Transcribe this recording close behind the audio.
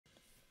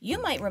You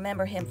might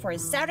remember him for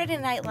his Saturday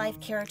Night Live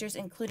characters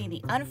including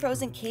the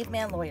unfrozen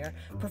caveman lawyer,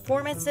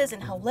 performances in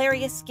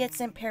hilarious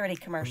skits and parody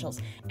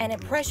commercials, and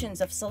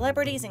impressions of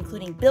celebrities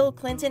including Bill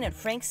Clinton and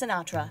Frank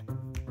Sinatra.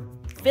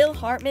 Phil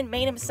Hartman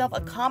made himself a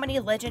comedy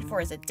legend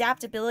for his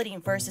adaptability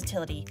and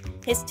versatility.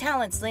 His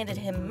talents landed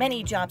him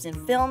many jobs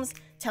in films,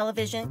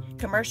 television,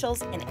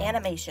 commercials, and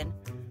animation,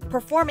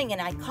 performing in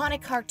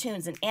iconic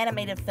cartoons and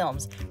animated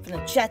films, from the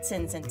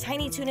Jetsons and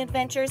Tiny Toon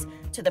Adventures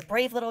to the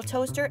Brave Little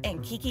Toaster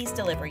and Kiki's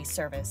Delivery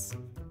Service.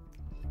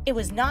 It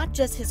was not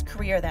just his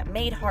career that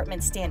made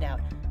Hartman stand out,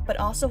 but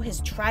also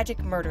his tragic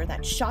murder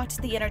that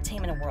shocked the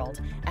entertainment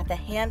world at the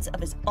hands of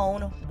his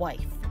own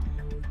wife.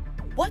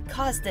 What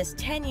caused this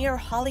 10-year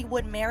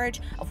Hollywood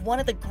marriage of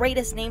one of the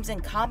greatest names in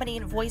comedy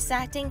and voice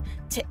acting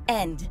to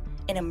end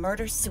in a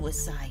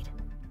murder-suicide?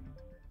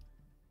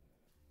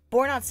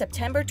 Born on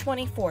September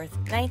 24,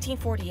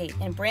 1948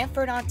 in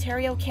Brantford,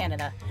 Ontario,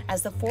 Canada,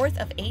 as the fourth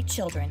of 8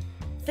 children,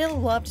 Phil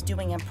loved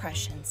doing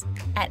impressions.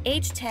 At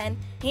age 10,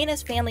 he and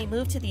his family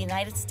moved to the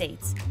United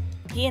States.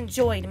 He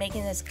enjoyed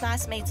making his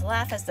classmates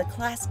laugh as the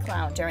class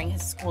clown during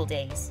his school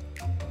days.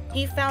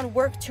 He found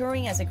work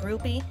touring as a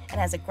groupie and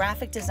as a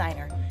graphic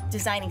designer,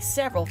 designing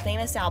several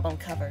famous album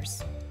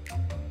covers.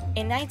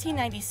 In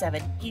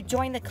 1997, he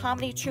joined the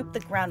comedy troupe The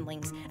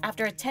Groundlings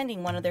after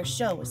attending one of their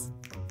shows.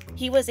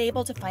 He was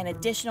able to find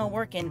additional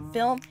work in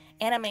film,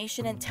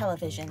 animation, and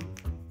television.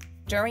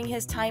 During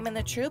his time in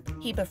the troupe,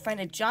 he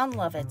befriended John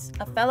Lovitz,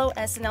 a fellow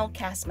SNL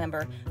cast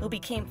member who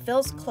became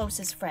Phil's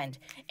closest friend,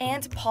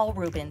 and Paul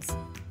Reubens.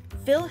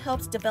 Phil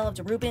helped develop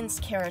Reubens'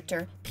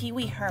 character, Pee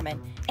Wee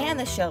Herman, and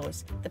the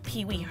shows, The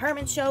Pee Wee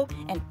Herman Show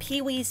and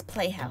Pee Wee's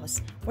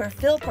Playhouse, where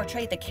Phil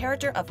portrayed the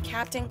character of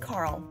Captain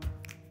Carl.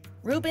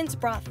 Reubens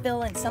brought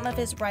Phil and some of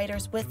his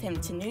writers with him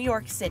to New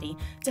York City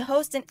to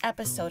host an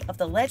episode of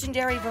the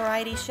legendary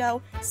variety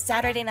show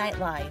Saturday Night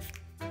Live.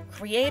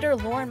 Creator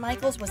Lorne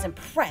Michaels was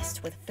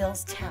impressed with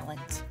Phil's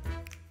talent.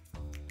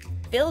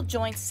 Phil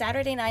joined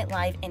Saturday Night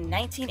Live in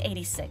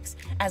 1986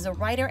 as a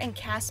writer and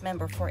cast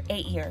member for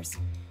 8 years.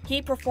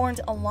 He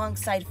performed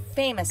alongside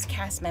famous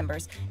cast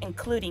members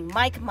including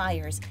Mike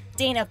Myers,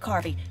 Dana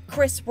Carvey,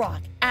 Chris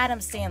Rock, Adam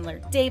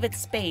Sandler, David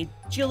Spade,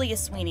 Julia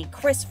Sweeney,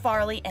 Chris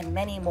Farley, and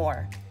many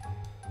more.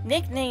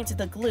 Nicknamed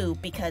The Glue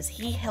because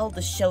he held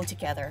the show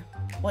together,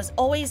 was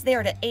always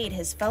there to aid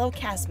his fellow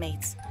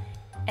castmates,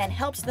 and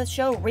helped the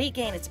show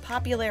regain its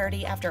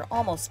popularity after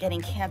almost getting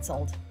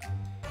canceled,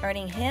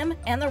 earning him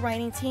and the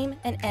writing team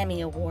an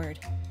Emmy Award.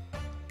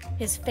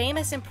 His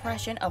famous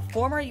impression of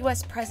former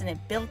U.S. President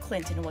Bill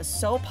Clinton was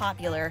so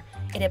popular,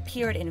 it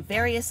appeared in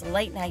various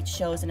late-night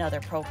shows and other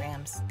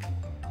programs.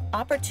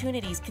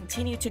 Opportunities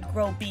continued to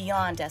grow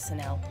beyond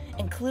SNL,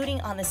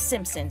 including on The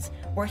Simpsons,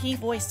 where he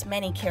voiced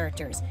many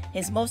characters.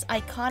 His most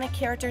iconic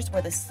characters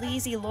were the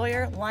sleazy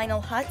lawyer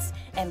Lionel Hutz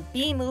and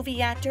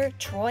B-movie actor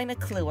Troy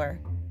McClure.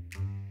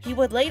 He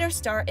would later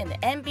star in the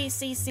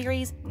NBC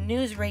series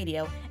News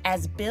Radio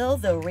as Bill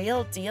the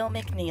Real Deal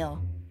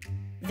McNeil.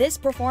 This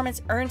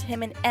performance earned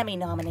him an Emmy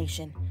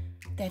nomination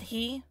that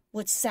he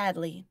would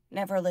sadly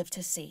never live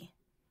to see.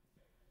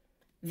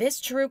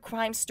 This true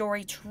crime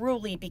story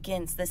truly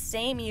begins the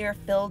same year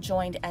Phil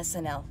joined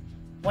SNL,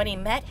 when he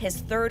met his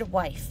third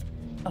wife,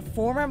 a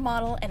former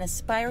model and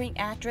aspiring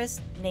actress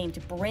named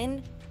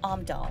Bryn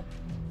Omdahl,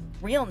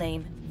 real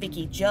name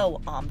Vicky Jo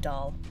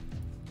Omdahl.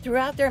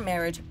 Throughout their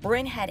marriage,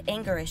 Bryn had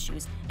anger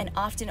issues and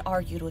often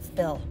argued with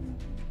Phil.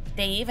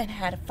 They even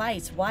had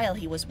fights while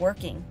he was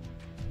working.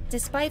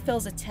 Despite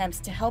Phil's attempts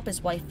to help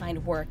his wife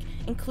find work,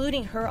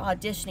 including her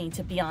auditioning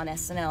to be on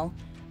SNL,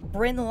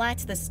 Bryn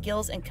lacked the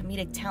skills and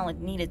comedic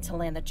talent needed to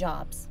land the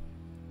jobs.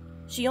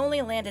 She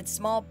only landed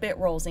small bit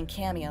roles and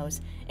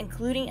cameos,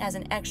 including as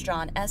an extra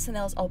on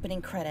SNL's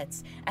opening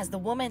credits, as the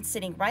woman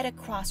sitting right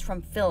across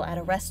from Phil at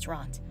a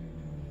restaurant.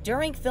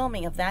 During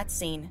filming of that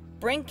scene,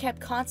 Bryn kept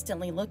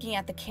constantly looking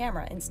at the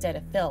camera instead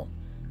of Phil,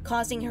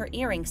 causing her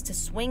earrings to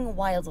swing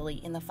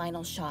wildly in the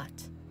final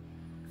shot.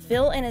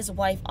 Phil and his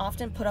wife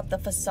often put up the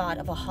facade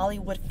of a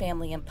Hollywood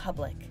family in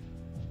public,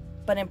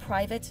 but in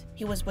private,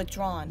 he was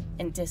withdrawn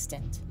and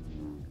distant.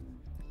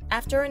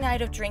 After a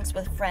night of drinks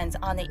with friends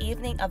on the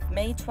evening of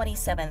May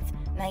 27,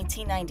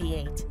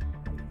 1998,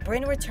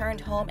 Bryn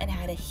returned home and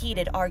had a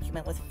heated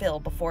argument with Phil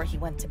before he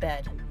went to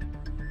bed.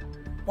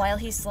 While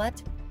he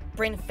slept,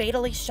 Bryn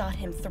fatally shot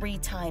him 3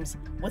 times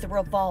with a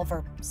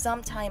revolver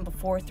sometime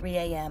before 3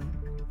 a.m.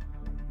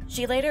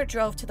 She later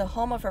drove to the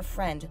home of her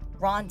friend,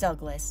 Ron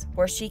Douglas,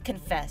 where she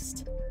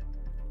confessed,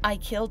 "I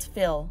killed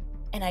Phil,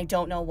 and I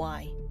don't know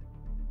why."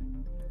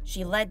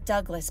 She led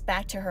Douglas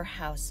back to her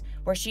house,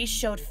 where she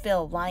showed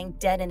Phil lying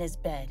dead in his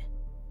bed.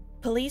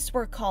 Police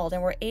were called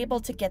and were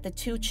able to get the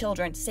 2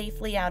 children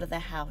safely out of the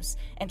house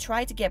and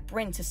tried to get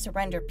Bryn to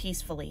surrender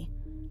peacefully.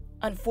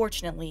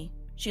 Unfortunately,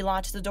 she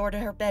locked the door to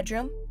her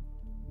bedroom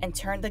and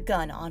turned the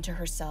gun onto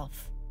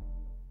herself.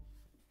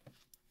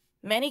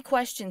 Many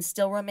questions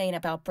still remain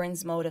about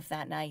Bryn's motive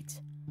that night.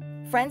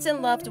 Friends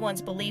and loved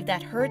ones believe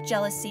that her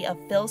jealousy of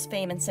Phil's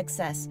fame and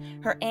success,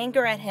 her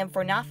anger at him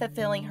for not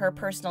fulfilling her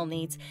personal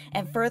needs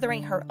and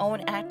furthering her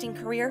own acting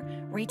career,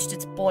 reached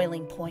its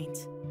boiling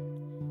point.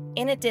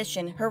 In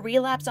addition, her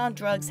relapse on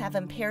drugs have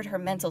impaired her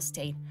mental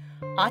state.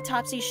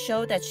 Autopsies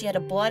showed that she had a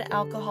blood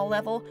alcohol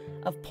level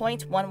of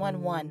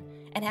 0.111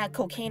 and had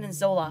cocaine and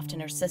Zoloft in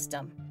her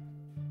system.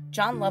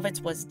 Jon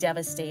Lovitz was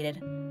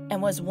devastated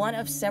and was one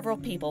of several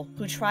people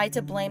who tried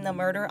to blame the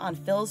murder on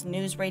Phil's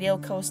news radio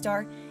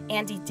co-star,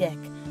 Andy Dick,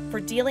 for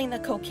dealing the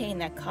cocaine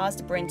that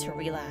caused Bryn to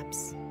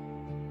relapse.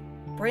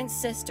 Bryn's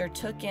sister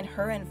took in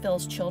her and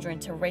Phil's children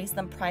to raise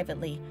them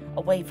privately,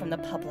 away from the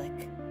public.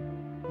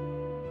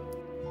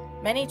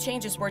 Many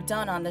changes were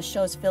done on the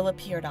shows Phil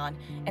appeared on,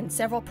 and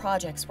several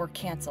projects were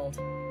canceled.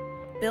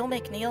 Bill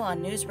McNeil on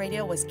news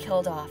radio was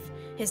killed off.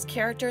 His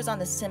characters on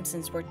The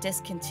Simpsons were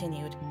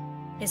discontinued.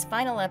 His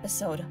final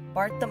episode,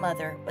 Bart the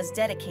Mother, was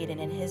dedicated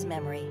in his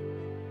memory.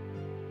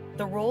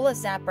 The role of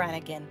Zapp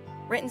Brannigan,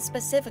 written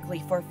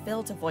specifically for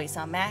Phil to voice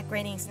on Matt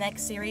Groening's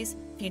next series,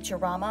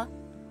 Futurama,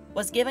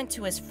 was given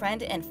to his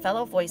friend and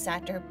fellow voice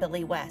actor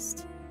Billy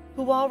West,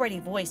 who already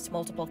voiced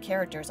multiple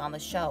characters on the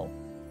show.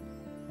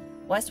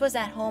 West was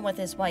at home with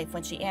his wife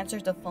when she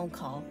answered the phone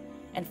call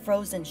and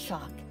froze in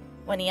shock.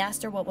 When he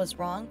asked her what was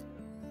wrong,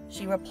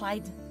 she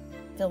replied,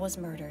 Phil was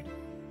murdered.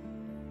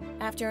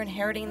 After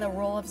inheriting the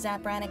role of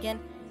Zapp Brannigan,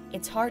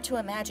 it's hard to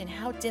imagine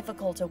how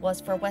difficult it was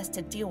for West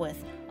to deal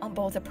with on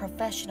both a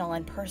professional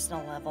and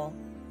personal level.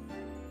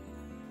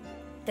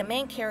 The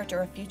main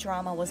character of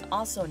Futurama was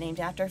also named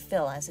after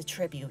Phil as a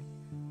tribute.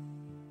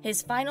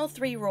 His final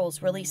 3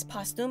 roles released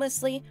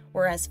posthumously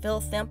were as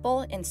Phil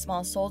Thimble in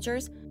Small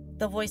Soldiers,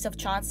 the voice of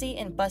Chauncey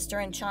in Buster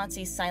and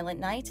Chauncey's Silent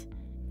Night,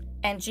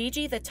 and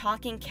Gigi the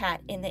Talking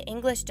Cat in the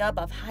English dub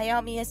of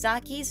Hayao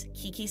Miyazaki's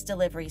Kiki's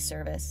Delivery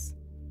Service.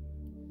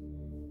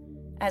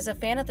 As a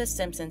fan of The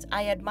Simpsons,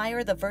 I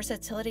admire the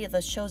versatility of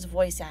the show's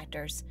voice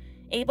actors,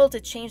 able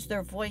to change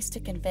their voice to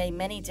convey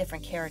many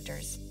different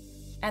characters.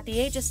 At the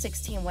age of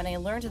 16, when I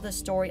learned the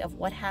story of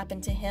what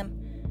happened to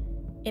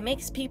him, it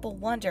makes people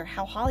wonder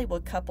how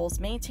Hollywood couples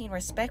maintain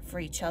respect for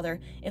each other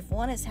if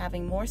one is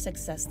having more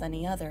success than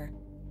the other.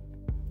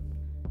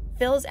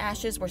 Phil's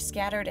ashes were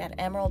scattered at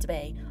Emerald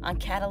Bay on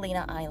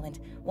Catalina Island,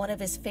 one of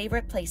his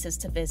favorite places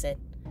to visit.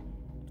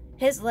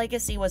 His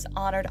legacy was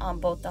honored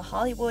on both the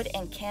Hollywood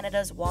and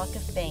Canada's Walk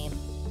of Fame.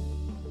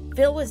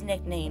 Phil was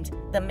nicknamed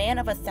the Man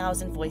of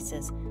 1,000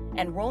 Voices,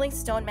 and Rolling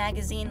Stone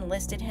magazine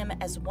listed him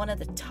as one of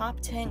the top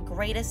 10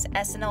 greatest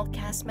SNL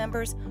cast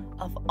members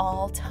of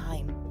all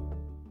time.